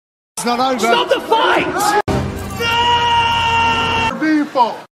It's not over. Stop the fight! No!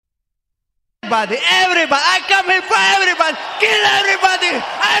 Default. Everybody, I come here for everybody. Kill everybody.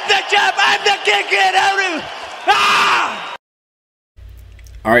 I'm the champ. I'm the king. Get everyone. Ah!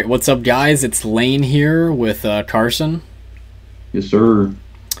 Alright, what's up, guys? It's Lane here with Carson. Yes, sir.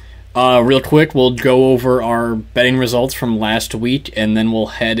 Real quick, we'll go over our betting results from last week, and then we'll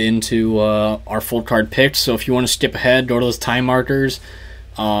head into our full card picks. So if you want to skip ahead, go to those time markers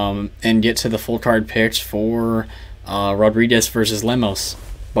and get to the full card picks for Rodriguez versus Lemos.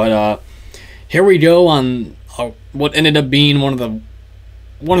 But here we go on what ended up being one of the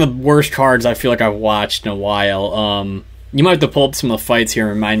worst cards I feel like I've watched in a while. You might have to pull up some of the fights here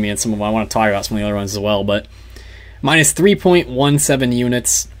and remind me of some of them. I want to talk about some of the other ones as well, but minus 3.17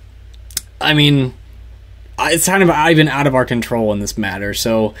 units. I mean, it's kind of even out of our control in this matter.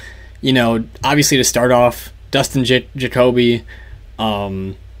 So, you know, obviously to start off, Dustin Jacoby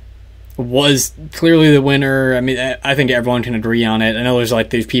was clearly the winner. I mean, I think everyone can agree on it. I know there's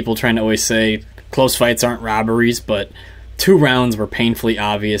like these people trying to always say close fights aren't robberies, but 2 rounds were painfully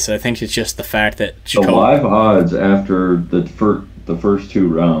obvious. I think it's just the fact that Jacoby... The live odds after the first 2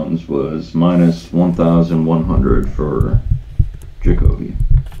 rounds was minus 1,100 for Jacoby.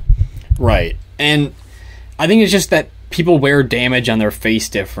 Right. And I think it's just that people wear damage on their face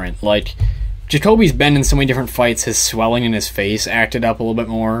different. Like, Jacoby's been in so many different fights, his swelling in his face acted up a little bit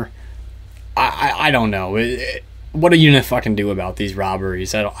more. I don't know. What are you gonna fucking do about these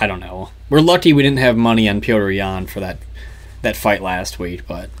robberies? I don't know. We're lucky we didn't have money on Petr Yan for that fight last week,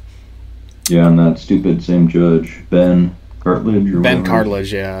 but... Yeah, and that stupid same judge, Ben Cartledge. Ben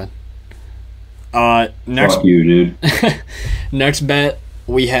Cartledge, yeah. Fuck you, dude. Next bet,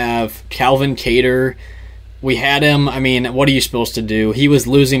 we have Calvin Kattar. We had him. I mean, what are you supposed to do? He was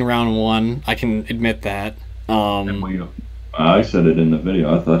losing round 1. I can admit that. I said it in the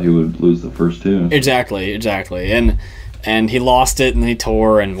video. I thought he would lose the first 2. Exactly. And he lost it, and then he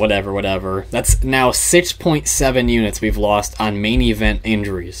tore, and whatever. That's now 6.7 units we've lost on main event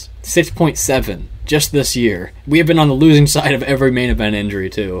injuries. 6.7 just this year. We have been on the losing side of every main event injury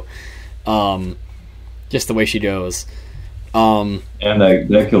too. Just the way she goes. And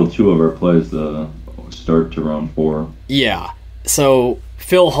that killed 2 of our plays the start to round 4. Yeah. So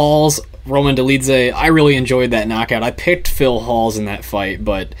Phil Hall's Roman Dolidze, I really enjoyed that knockout. I picked Phil Hall's in that fight,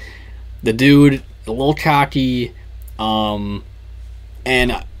 but the dude, a little cocky, and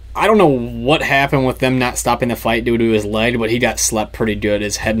I don't know what happened with them not stopping the fight due to his leg, but he got slept pretty good.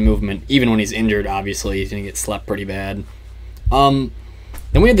 His head movement, even when he's injured, obviously, he's going to get slept pretty bad. Then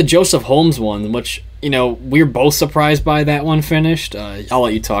we had the Joseph Holmes one, which, you know, we were both surprised by that one finished. I'll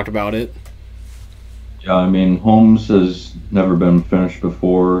let you talk about it. Yeah, I mean, Holmes has never been finished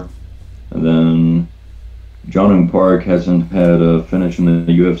before. And then John Park hasn't had a finish in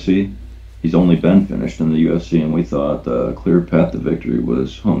the UFC. He's only been finished in the UFC, and we thought the clear path to victory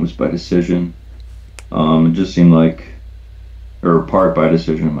was Holmes by decision. It just seemed like, or Park by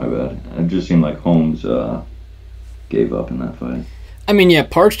decision, my bad. It just seemed like Holmes gave up in that fight. I mean, yeah,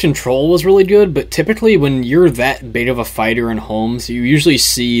 Park's control was really good, but typically when you're that big of a fighter in Holmes, you usually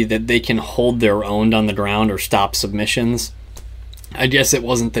see that they can hold their own on the ground or stop submissions. I guess it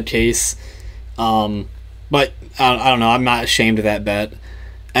wasn't the case. But I don't know, I'm not ashamed of that bet.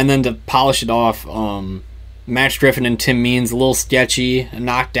 And then to polish it off, Max Griffin and Tim Means, a little sketchy,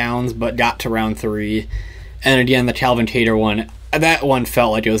 knockdowns, but got to round 3. And again, the Calvin Kattar one, that one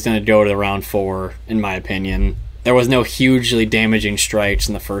felt like it was going to go to round 4, in my opinion. There was no hugely damaging strikes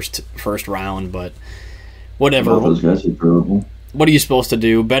in the first round, but whatever. All those guys are terrible. What are you supposed to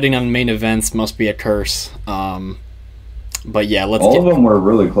do? Betting on main events must be a curse. But yeah, all of them were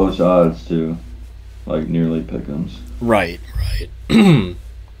really close odds too, like nearly pick'ems. Right.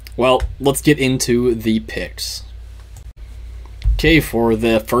 Well, let's get into the picks. Okay, for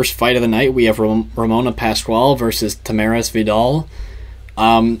the first fight of the night, we have Ramona Pascual versus Tamires Vidal.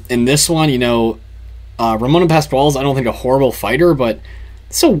 In this one, you know, Ramona Pascual's, I don't think, a horrible fighter, but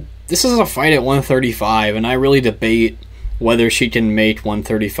so this is a fight at 135, and I really debate whether she can make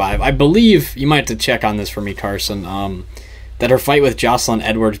 135. I believe, you might have to check on this for me, Carson, that her fight with Jocelyn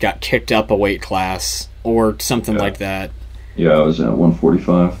Edwards got kicked up a weight class or something like that. Yeah, I was at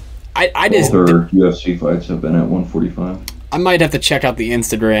 145. Both her UFC fights have been at 145. I might have to check out the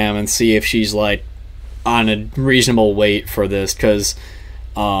Instagram and see if she's like on a reasonable weight for this, because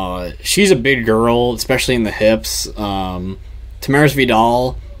she's a big girl, especially in the hips. Tamires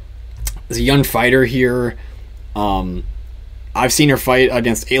Vidal is a young fighter here. I've seen her fight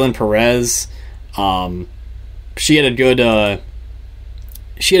against Aylin Perez. She had a good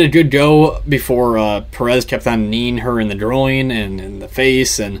she had a good go before Perez kept on kneeing her in the groin and in the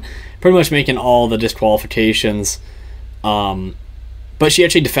face and pretty much making all the disqualifications. But she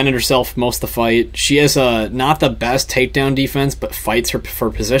actually defended herself most of the fight. She has not the best takedown defense, but fights her for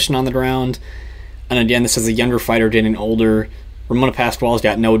position on the ground. And again, this is a younger fighter getting older. Ramona Pascual's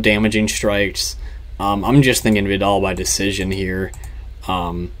got no damaging strikes. I'm just thinking Vidal by decision here.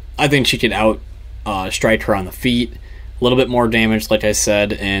 I think she could strike her on the feet. A little bit more damage, like I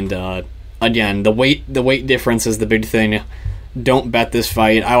said. And again, the weight difference is the big thing. Don't bet this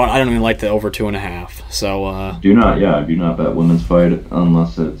fight. I don't even like the over 2.5. So do not bet women's fight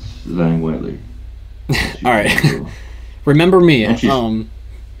unless it's Zhang Weili. All right. Remember me. And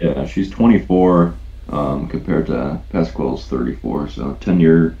she's 24 compared to Pascual's 34, so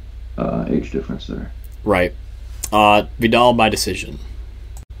 10-year age difference there. Right. Vidal by decision.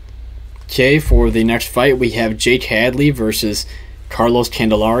 Okay, for the next fight we have Jake Hadley versus Carlos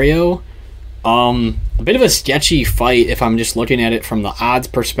Candelario. A bit of a sketchy fight if I'm just looking at it from the odds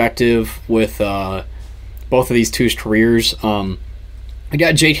perspective with both of these two's careers. We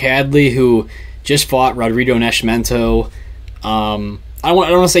got Jake Hadley, who just fought Rodrigo Nascimento. I don't want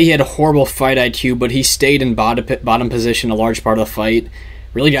to say he had a horrible fight IQ, but he stayed in bottom position a large part of the fight.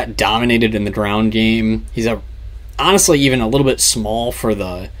 Really got dominated in the ground game. He's honestly even a little bit small for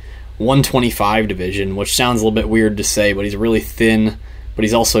the 125 division, which sounds a little bit weird to say, but he's really thin, but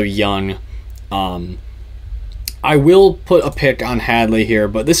he's also young. I will put a pick on Hadley here,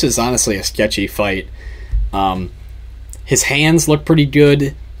 but this is honestly a sketchy fight. His hands look pretty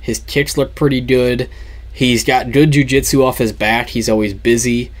good. His kicks look pretty good. He's got good jiu-jitsu off his back. He's always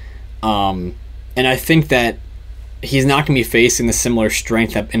busy. And I think that he's not going to be facing the similar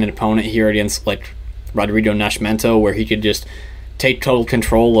strength in an opponent here against like Rodrigo Nascimento, where he could just take total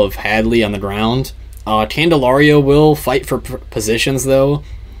control of Hadley on the ground. Candelario will fight for positions, though.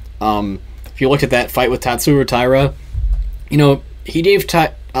 If you look at that fight with Tatsuro Taira, he gave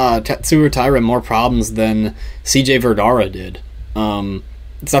Tatsuro Taira more problems than CJ Vergara did.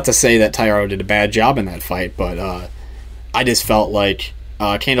 It's not to say that Taira did a bad job in that fight, but I just felt like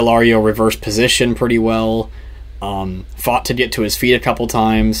Candelario reversed position pretty well, fought to get to his feet a couple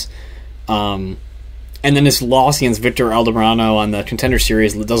times, and then his loss against Victor Altamirano on the Contender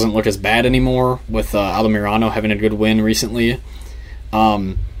Series doesn't look as bad anymore, with Altamirano having a good win recently.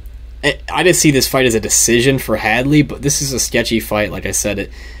 I just see this fight as a decision for Hadley, but this is a sketchy fight. Like I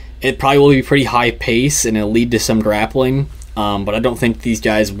said, it probably will be pretty high pace and it'll lead to some grappling, but I don't think these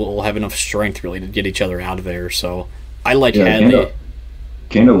guys will have enough strength really to get each other out of there. So I like Hadley.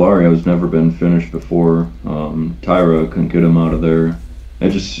 Candelario's never been finished before. Taira couldn't get him out of there. It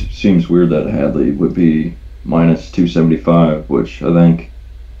just seems weird that Hadley would be minus 275, which I think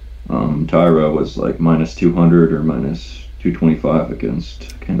Taira was like minus 200 or minus 225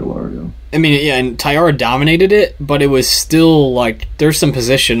 against Candelario. I mean, yeah, and Taira dominated it, but it was still like there's some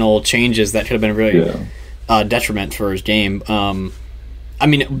positional changes that could have been really detriment for his game. I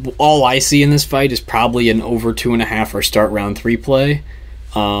mean, all I see in this fight is probably an over 2.5 or start round 3 play.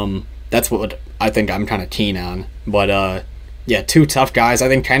 That's what I think I'm kind of keen on. But yeah, two tough guys. I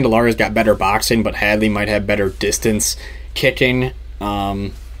think Candelario's got better boxing, but Hadley might have better distance kicking.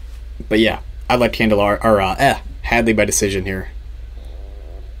 But yeah, I like Hadley by decision here.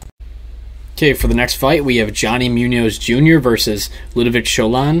 Okay, for the next fight, we have Johnny Munoz Jr. versus Liudvik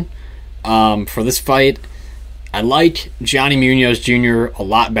Shailan. For this fight, I like Johnny Munoz Jr. a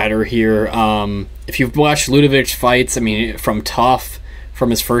lot better here. If you've watched Liudvik's fights, I mean, from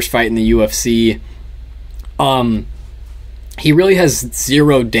his first fight in the UFC, he really has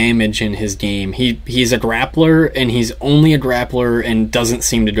zero damage in his game. He's a grappler, and he's only a grappler and doesn't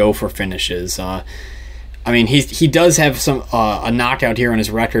seem to go for finishes. I mean, he does have some a knockout here on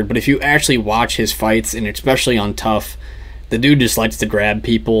his record, but if you actually watch his fights, and especially on Tough, the dude just likes to grab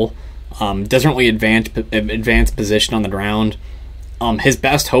people. Doesn't really advance position on the ground. His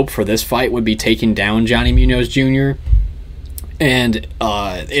best hope for this fight would be taking down Johnny Munoz Jr., and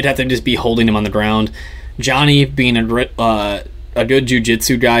it'd have to just be holding him on the ground. Johnny being a good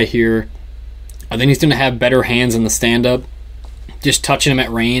jiu-jitsu guy here, I think he's going to have better hands in the stand-up, just touching him at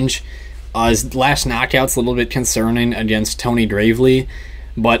range. His last knockout's a little bit concerning against Tony Gravely,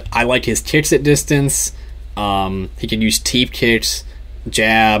 but I like his kicks at distance. He can use teep kicks,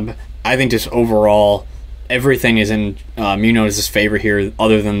 jab. I think just overall, everything is in Munoz's favor here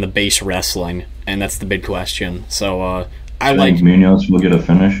other than the base wrestling, and that's the big question. So I think Munoz will get a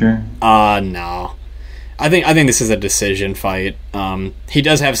finish here? No. I think this is a decision fight. He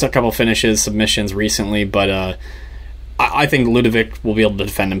does have a couple finishes, submissions recently, but I I think Liudvik will be able to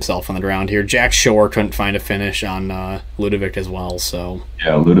defend himself on the ground here. Jack Shore couldn't find a finish on Liudvik as well, so...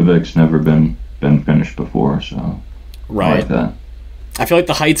 Yeah, Liudvik's never been finished before, so... Right. I like that. I feel like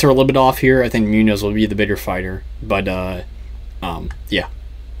the heights are a little bit off here. I think Munoz will be the bigger fighter. But, yeah.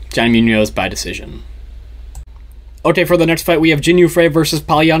 Johnny Munoz by decision. Okay, for the next fight, we have Jinh Frey versus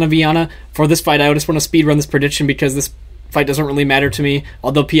Polyana Viana. For this fight, I just want to speedrun this prediction because this fight doesn't really matter to me,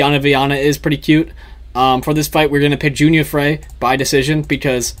 although Polyana Viana is pretty cute. For this fight, we're going to pick Jinh Frey by decision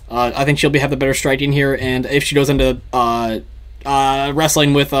because I think she'll have the better striking here, and if she goes into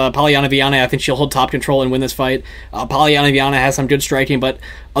wrestling with Polyana Viana, I think she'll hold top control and win this fight. Polyana Viana has some good striking, but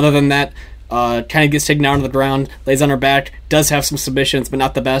other than that, kind of gets taken down to the ground, lays on her back, does have some submissions, but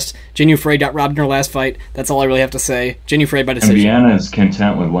not the best. Jinh Frey got robbed in her last fight. That's all I really have to say. Jinh Frey by decision. And Viana is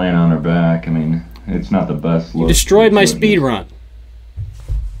content with laying on her back. I mean, it's not the best look. You destroyed my speed run.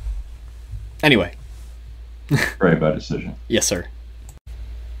 Anyway. Frey by decision. Yes, sir.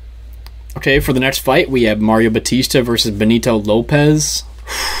 Okay, for the next fight, we have Mario Bautista versus Benito Lopez.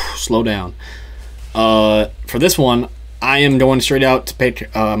 Slow down. For this one, I am going straight out to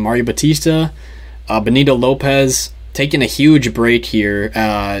pick Mario Bautista. Benito Lopez taking a huge break here.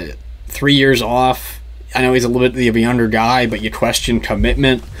 3 years off. I know he's a little bit of a younger guy, but you question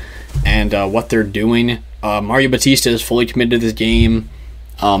commitment and what they're doing. Mario Bautista is fully committed to this game.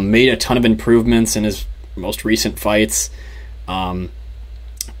 Made a ton of improvements in his most recent fights. I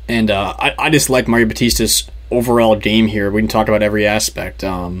just like Mario Bautista's overall game here. We can talk about every aspect.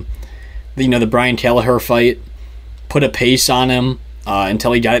 The Brian Kelleher fight put a pace on him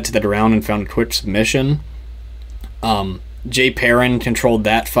until he got it to the ground and found a quick submission. Jay Perrin controlled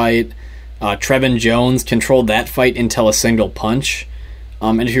that fight. Trevin Jones controlled that fight until a single punch.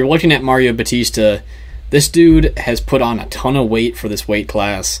 And if you're looking at Mario Bautista, this dude has put on a ton of weight for this weight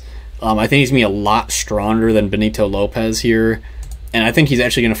class. I think he's going to be a lot stronger than Benito Lopez here. And I think he's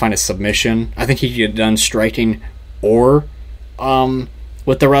actually going to find a submission. I think he can get done striking or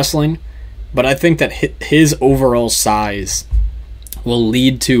with the wrestling. But I think that his overall size will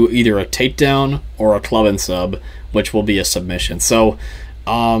lead to either a takedown or a club and sub, which will be a submission. So,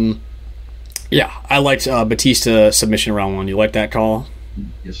 yeah, I liked Bautista submission round 1. You like that call?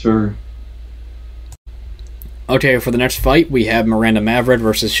 Yes, sir. Okay, for the next fight, we have Miranda Maverick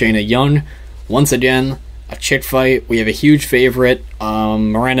versus Shana Young. Once again, a chick fight. We have a huge favorite.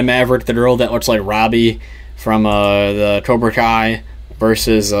 Miranda Maverick, the girl that looks like Robbie from the Cobra Kai,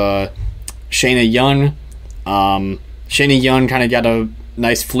 versus Shana Young. Shana Young kind of got a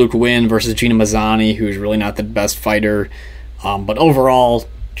nice fluke win versus Gina Mazzani, who's really not the best fighter. But overall,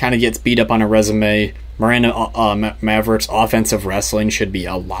 kind of gets beat up on her resume. Miranda Maverick's offensive wrestling should be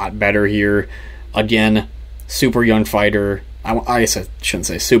a lot better here. Again, super young fighter. I guess I shouldn't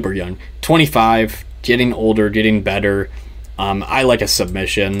say super young. 25, getting older, getting better. I like a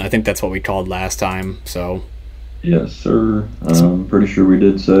submission. I think that's what we called last time. So, yes, sir. I'm pretty sure we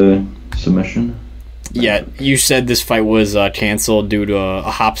did say submission. Yeah, you said this fight was canceled due to a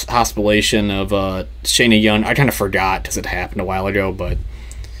hospitalization of Shana Young. I kind of forgot because it happened a while ago, but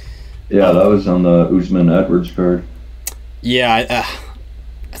yeah, that was on the Usman Edwards card. Yeah,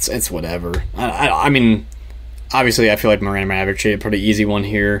 it's whatever. I mean, obviously, I feel like Miranda Maverick should a pretty easy one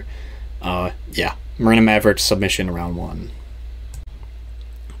here. Yeah, Miranda Maverick submission round 1.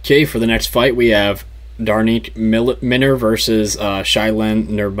 Okay, for the next fight, we have Darrick Minner versus Shayilan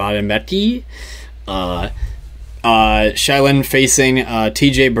Nuerdanbieke. Shayilan facing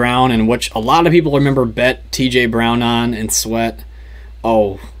TJ Brown, and which a lot of people remember bet TJ Brown on in Sweat.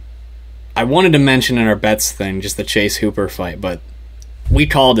 Oh, I wanted to mention in our bets thing just the Chase Hooper fight, but we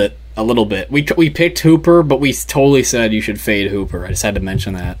called it a little bit. We picked Hooper, but we totally said you should fade Hooper. I just had to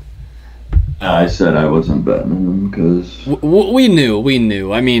mention that. I said I wasn't betting him because we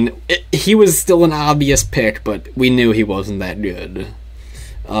knew. I mean, he was still an obvious pick, but we knew he wasn't that good.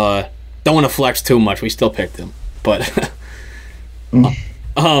 Don't want to flex too much. We still picked him, but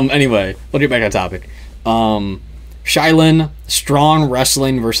anyway, we'll get back on topic. Shayilan, strong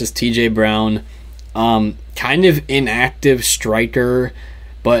wrestling versus TJ Brown. Kind of inactive striker,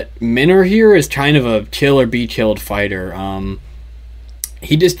 but Minner here is kind of a kill or be killed fighter.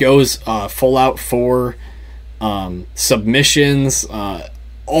 He just goes full out for submissions,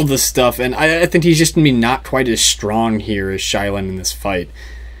 all this stuff, and I think he's just going to be not quite as strong here as Shayilan in this fight.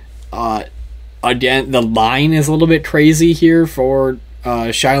 Again, the line is a little bit crazy here for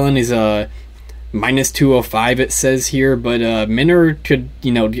Shayilan. He's a minus 205, it says here, but Minner could,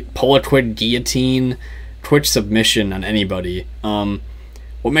 pull a quick guillotine, quick submission on anybody.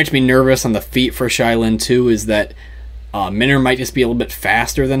 What makes me nervous on the feet for Shayilan too is that Minner might just be a little bit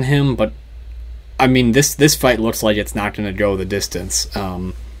faster than him, but I mean, this fight looks like it's not going to go the distance.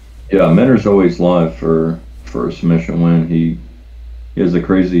 Yeah, Minner's always live for a submission win. He has a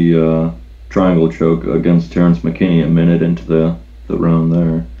crazy triangle choke against Terrence McKinney a minute into the round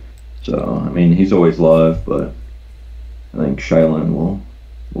there. So, I mean, he's always live, but I think Shayilan will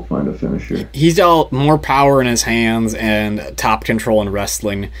find a finisher. He's got more power in his hands and top control in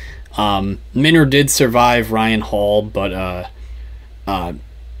wrestling. Minner did survive Ryan Hall, but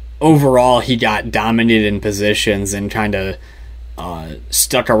overall he got dominated in positions and kind of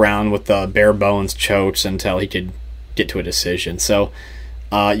stuck around with the bare bones chokes until he could get to a decision. So,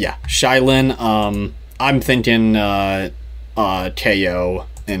 yeah, Shayilan, I'm thinking KO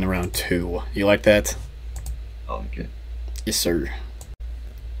in round 2. You like that? Okay. Yes, sir.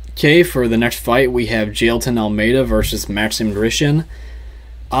 Okay, for the next fight, we have Jailton Almeida versus Maxim Grishin.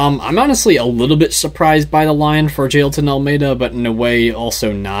 I'm honestly a little bit surprised by the line for Jailton Almeida, but in a way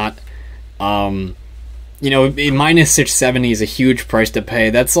also not. Minus 670 is a huge price to pay.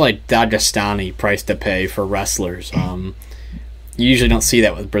 That's like Dagestani price to pay for wrestlers. You usually don't see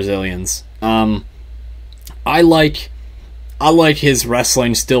that with Brazilians. I like his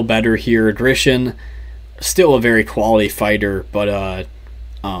wrestling still better here. Grishin, still a very quality fighter, but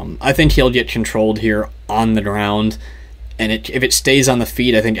I think he'll get controlled here on the ground. And if it stays on the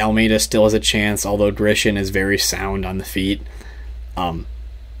feet, I think Almeida still has a chance, although Grishin is very sound on the feet.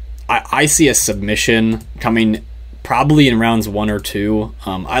 I see a submission coming probably in rounds 1 or 2.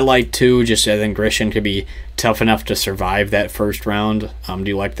 I like 2, just I think Grishin could be tough enough to survive that first round. Do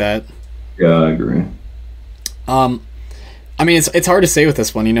you like that? Yeah, I agree. I mean, it's hard to say with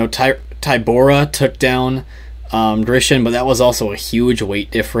this one. Tybora took down Grishin, but that was also a huge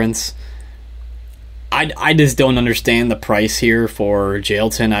weight difference. I just don't understand the price here for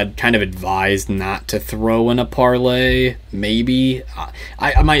Jailton. I'd kind of advise not to throw in a parlay, maybe.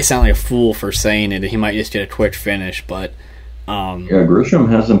 I might sound like a fool for saying it. He might just get a quick finish, but... yeah, Grisham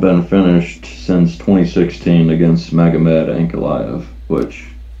hasn't been finished since 2016 against Magomed Ankalaev, which,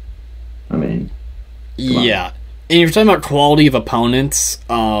 I mean... Yeah. And if you're talking about quality of opponents,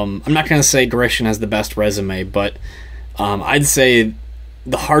 I'm not going to say Grishin has the best resume, but I'd say...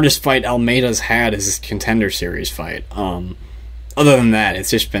 the hardest fight Almeida's had is his Contender Series fight. Other than that,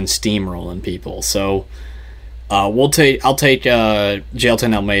 it's just been steamrolling people. So I'll take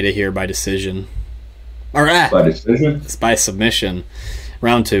Jailton Almeida here by decision. By decision? It's by submission.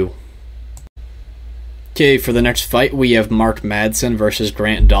 Round 2. Okay, for the next fight, we have Mark Madsen versus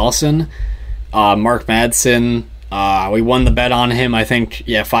Grant Dawson. Mark Madsen, we won the bet on him, I think,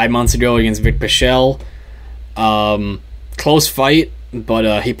 5 months ago against Vic Pichel. Close fight,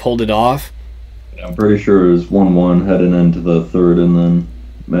 but he pulled it off. I'm pretty sure it was 1-1 heading into the third, and then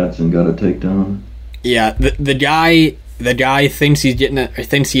Madsen got a takedown. Yeah, the guy thinks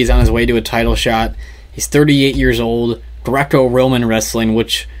thinks he's on his way to a title shot. He's 38 years old. Greco-Roman wrestling,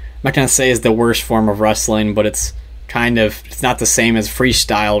 which I'm not gonna say is the worst form of wrestling, but it's not the same as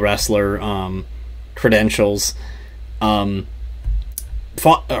freestyle wrestler credentials. Wrestled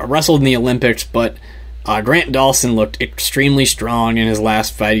in the Olympics, but Grant Dawson looked extremely strong in his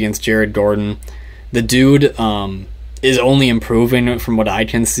last fight against Jared Gordon. The dude is only improving from what I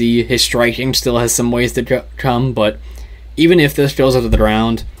can see. His striking still has some ways to come, but even if this goes out of the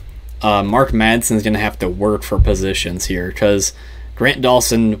round, Mark Madsen's going to have to work for positions here because Grant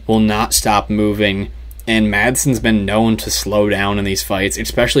Dawson will not stop moving, and Madsen's been known to slow down in these fights,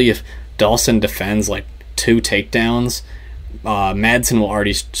 especially if Dawson defends like 2 takedowns. Madsen will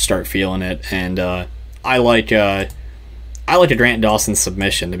already start feeling it, and I like a Grant Dawson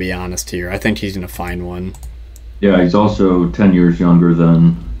submission, to be honest here. I think he's going to find one. Yeah, he's also 10 years younger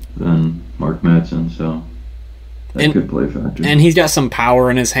than Mark Madsen, so that could play a factor. And he's got some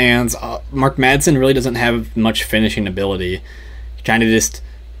power in his hands. Mark Madsen really doesn't have much finishing ability. He kind of just,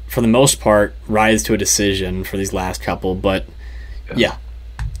 for the most part, rides to a decision for these last couple. But, yeah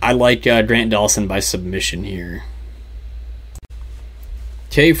I like Grant Dawson by submission here.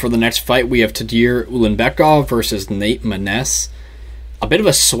 Okay, for the next fight, we have Tadhir Ulanbekov versus Nate Maness. A bit of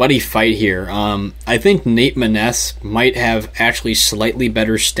a sweaty fight here. I think Nate Maness might have actually slightly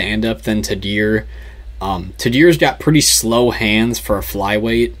better stand-up than Tadhir. Tadhir's got pretty slow hands for a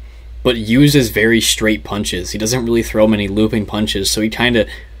flyweight, but uses very straight punches. He doesn't really throw many looping punches, so he kind of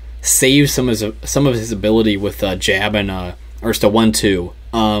saves some of his ability with jab and or just a 1-2.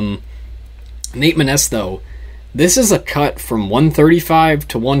 Nate Maness, though, this is a cut from 135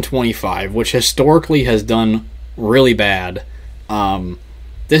 to 125, which historically has done really bad.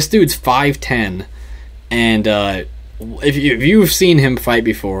 This dude's 5'10", and if you've seen him fight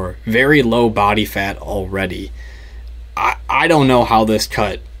before, very low body fat already. I don't know how this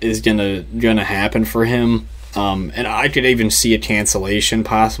cut is gonna happen for him. And I could even see a cancellation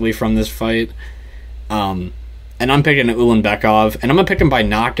possibly from this fight. And I'm picking Ulanbekov, and I'm gonna pick him by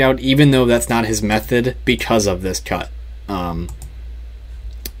knockout, even though that's not his method, because of this cut.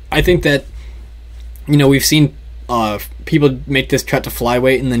 I think that, we've seen people make this cut to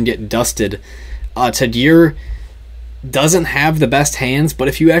flyweight and then get dusted. Tadhir doesn't have the best hands, but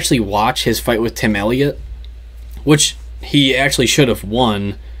if you actually watch his fight with Tim Elliott, which he actually should have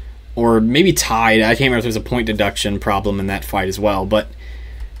won, or maybe tied, I can't remember if there was a point deduction problem in that fight as well, but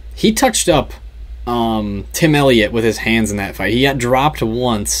he touched up Tim Elliott with his hands in that fight. He got dropped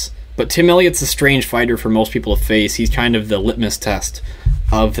once, but Tim Elliott's a strange fighter for most people to face. He's kind of the litmus test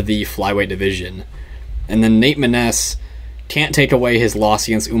of the flyweight division. And then Nate Maness can't take away his loss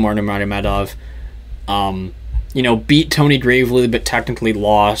against Umar Nurmagomedov. Beat Tony Gravely, but technically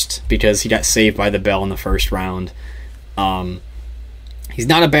lost because he got saved by the bell in the first round. He's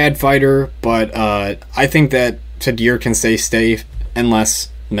not a bad fighter, but I think that Tadhir can stay safe unless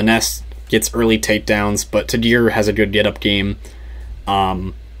Maness gets early takedowns, but Tadhir has a good get-up game.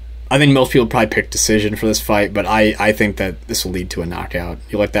 I think most people probably pick decision for this fight, but I think that this will lead to a knockout.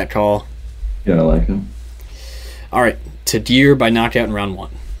 You like that call? Yeah, I like it. All right, Tadhir by knockout in round 1.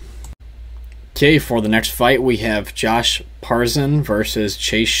 Okay, for the next fight, we have Josh Parzan versus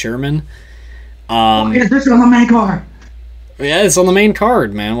Chase Sherman. Is this on the main card? Yeah, it's on the main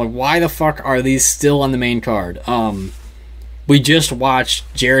card, man. Like, why the fuck are these still on the main card? We just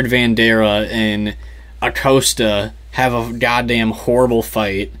watched Jared Vandera and Acosta have a goddamn horrible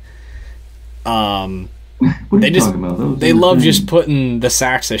fight. What are you talking about? They love just putting the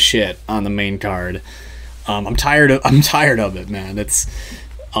sacks of shit on the main card. I'm tired of it, man. It's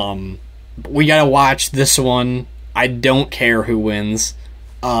we gotta watch this one. I don't care who wins.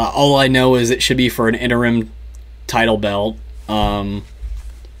 All I know is it should be for an interim title belt. And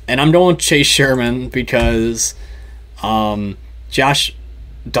I'm going Chase Sherman because Josh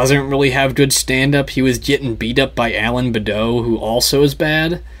doesn't really have good stand-up. He was getting beat up by Alan Badeau, who also is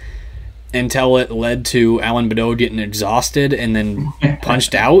bad, until it led to Alan Badeau getting exhausted and then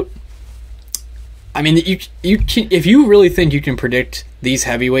punched out. I mean, you can, if you really think you can predict these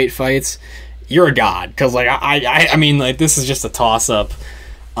heavyweight fights, you're a god. Because I mean, this is just a toss-up.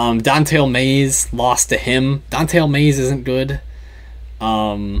 Don'Tale Mayes lost to him. Don'Tale Mayes isn't good.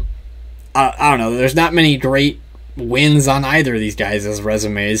 I don't know. There's not many great wins on either of these guys'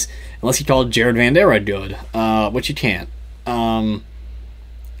 resumes, unless you call Jared Vandera good, which you can't. I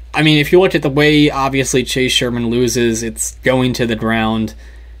mean, if you look at the way, obviously, Chase Sherman loses, it's going to the ground.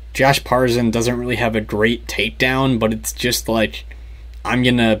 Josh Parzan doesn't really have a great takedown, but it's just like, I'm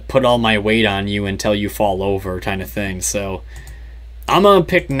going to put all my weight on you until you fall over kind of thing. So I'm going to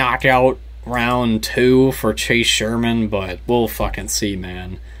pick knockout round 2 for Chase Sherman, but we'll fucking see,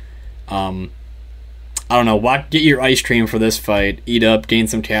 man. I don't know. Get your ice cream for this fight, eat up, gain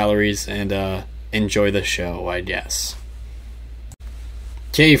some calories, and enjoy the show, I guess.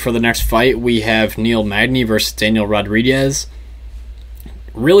 Okay, for the next fight, we have Neil Magny versus Daniel Rodriguez.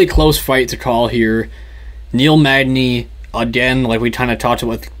 Really close fight to call here. Neil Magny, again, like we kind of talked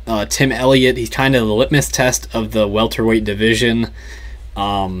about with Tim Elliott, he's kind of the litmus test of the welterweight division.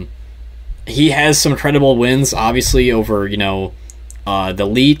 He has some credible wins, obviously, over, the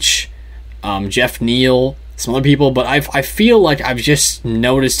Leech, Jeff Neal, some other people, but I feel like I've just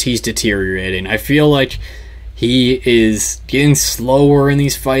noticed he's deteriorating. I feel like he is getting slower in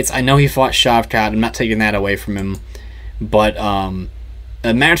these fights. I know he fought Shavkat, I'm not taking that away from him, but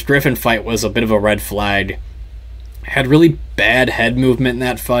the Max Griffin fight was a bit of a red flag. Had really bad head movement in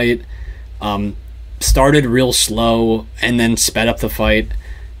that fight. Started real slow and then sped up the fight.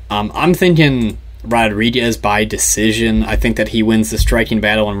 I'm thinking Rodriguez by decision. I think that he wins the striking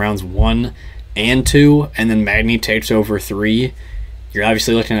battle in rounds 1 and 2, and then Magny takes over 3. You're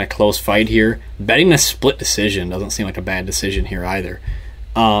obviously looking at a close fight here. Betting a split decision doesn't seem like a bad decision here either.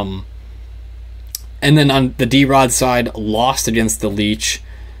 And then on the D-Rod side, lost against the Leech.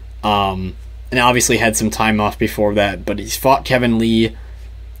 And obviously had some time off before that, but he's fought Kevin Lee.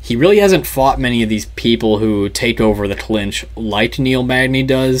 He really hasn't fought many of these people who take over the clinch like Neil Magny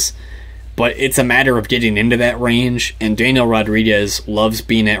does, but it's a matter of getting into that range, and Daniel Rodriguez loves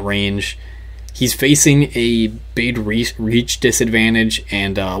being at range. He's facing a big reach disadvantage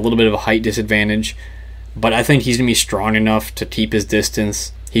and a little bit of a height disadvantage, but I think he's going to be strong enough to keep his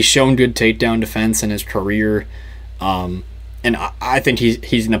distance. He's shown good takedown defense in his career, and I think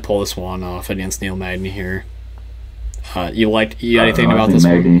he's going to pull this one off against Neil Magny here. You got anything about this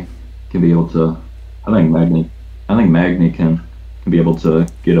Magny one? Can be able to. I think Magny can be able to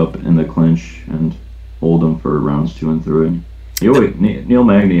get up in the clinch and hold him for rounds 2 and 3. Neil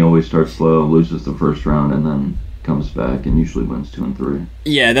Magny always starts slow, loses the first round, and then comes back and usually wins 2 and 3.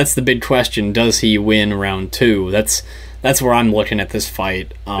 Yeah, that's the big question. Does he win round 2? That's where I'm looking at this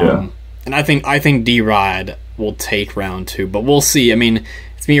fight. And I think D-Rod will take round 2, but we'll see. I mean,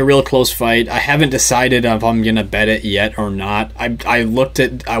 it's gonna be a real close fight. I haven't decided if I'm gonna bet it yet or not. I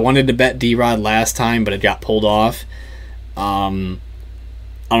wanted to bet D-Rod last time, but it got pulled off. I don't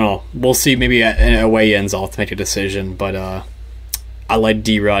know. We'll see. Maybe at weigh-ins I'll have to make a decision, but I like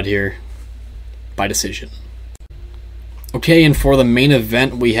D-Rod here by decision. Okay, and for the main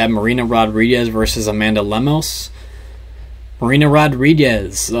event, we have Marina Rodriguez versus Amanda Lemos. Marina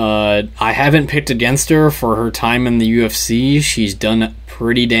Rodriguez, I haven't picked against her for her time in the UFC. She's done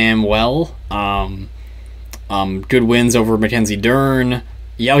pretty damn well. Good wins over Mackenzie Dern.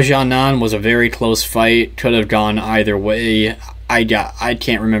 Yao Jianan was a very close fight. Could have gone either way. I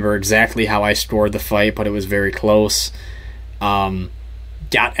can't remember exactly how I scored the fight, but it was very close.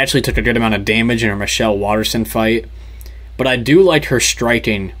 Actually took a good amount of damage in her Michelle Waterson fight. But I do like her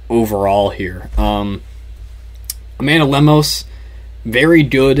striking overall here. Amanda Lemos, very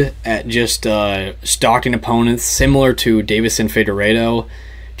good at just stalking opponents, similar to Davison Figueiredo.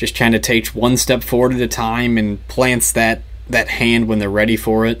 Just kind of takes one step forward at a time and plants that hand when they're ready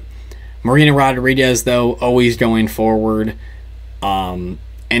for it. Marina Rodriguez, though, always going forward and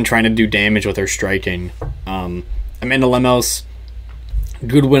trying to do damage with her striking. Amanda Lemos,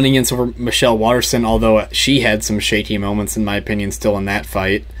 good win against over Michelle Waterson, although she had some shaky moments, in my opinion, still in that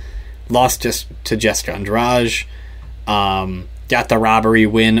fight. Lost just to Jessica Andrade. Got the robbery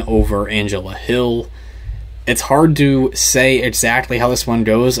win over Angela Hill. It's hard to say exactly how this one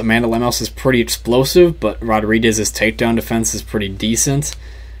goes. Amanda Lemos is pretty explosive, but Rodriguez's takedown defense is pretty decent.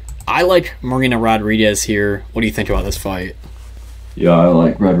 I like Marina Rodriguez here. What do you think about this fight? Yeah, I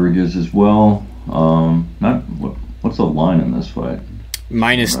like Rodriguez as well. What's the line in this fight?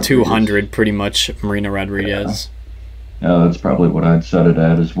 Minus 200, pretty much, Marina Rodriguez. Yeah, that's probably what I'd set it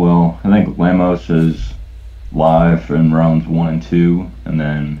at as well. I think Lemos is live in rounds 1 and 2, and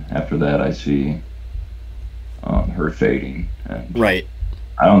then after that I see her fading. And right.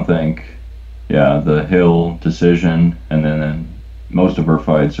 I don't think, the Hill decision, and then most of her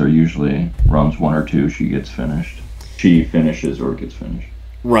fights are usually rounds 1 or 2 she gets finished. She finishes or gets finished.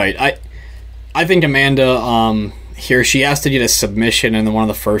 Right. I think Amanda, here, she has to get a submission in one of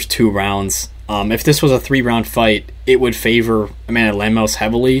the first 2 rounds. If this was a 3-round fight, it would favor Amanda Lemos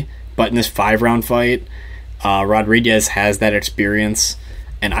heavily, but in this 5-round fight, Rodriguez has that experience,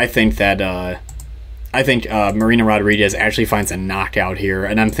 and I think that Marina Rodriguez actually finds a knockout here,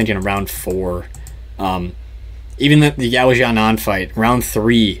 and I'm thinking round 4. Even the Yao Jianan fight, round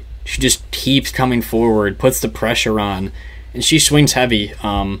 3, she just keeps coming forward, puts the pressure on, and she swings heavy.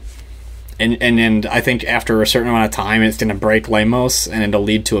 And I think after a certain amount of time, it's going to break Lemos, and it'll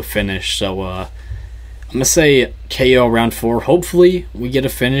lead to a finish. So I'm going to say KO round 4. Hopefully we get a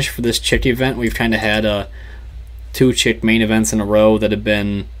finish for this chick event. We've kind of had 2 chick main events in a row that have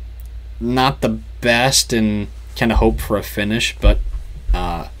been not the best, and kind of hope for a finish. But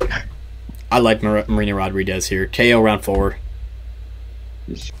I like Marina Rodriguez here. KO round 4.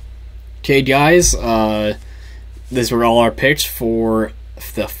 Okay, guys. These were all our picks for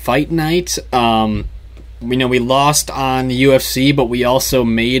the fight night. We know we lost on the UFC, but we also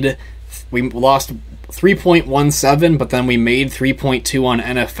lost 3.17, but then we made 3.2 on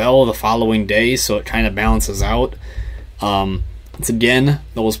NFL the following day, so it kind of balances out. Once again,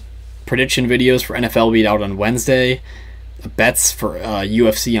 those prediction videos for NFL will be out on Wednesday, the bets for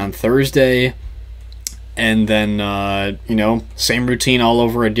UFC on Thursday, and then same routine all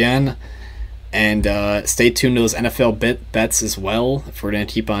over again. And stay tuned to those NFL bets as well if we're gonna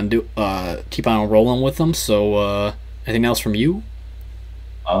keep on rolling with them. So anything else from you?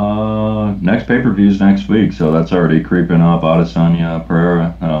 Next pay-per-view is next week, so that's already creeping up. Adesanya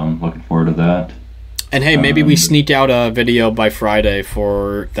Pereira. Looking forward to that. And hey, maybe we sneak out a video by Friday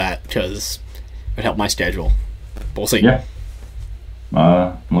for that, because it would help my schedule. We'll see. Yeah.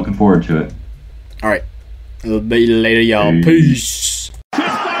 I'm looking forward to it. All right. I'll be later, y'all. Peace.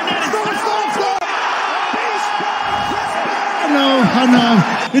 I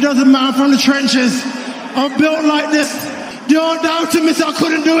know. It doesn't matter from the trenches. I'm built like this. Don't doubt me, I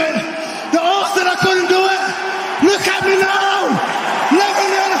couldn't do it. The odds that I couldn't do it. Look at me now.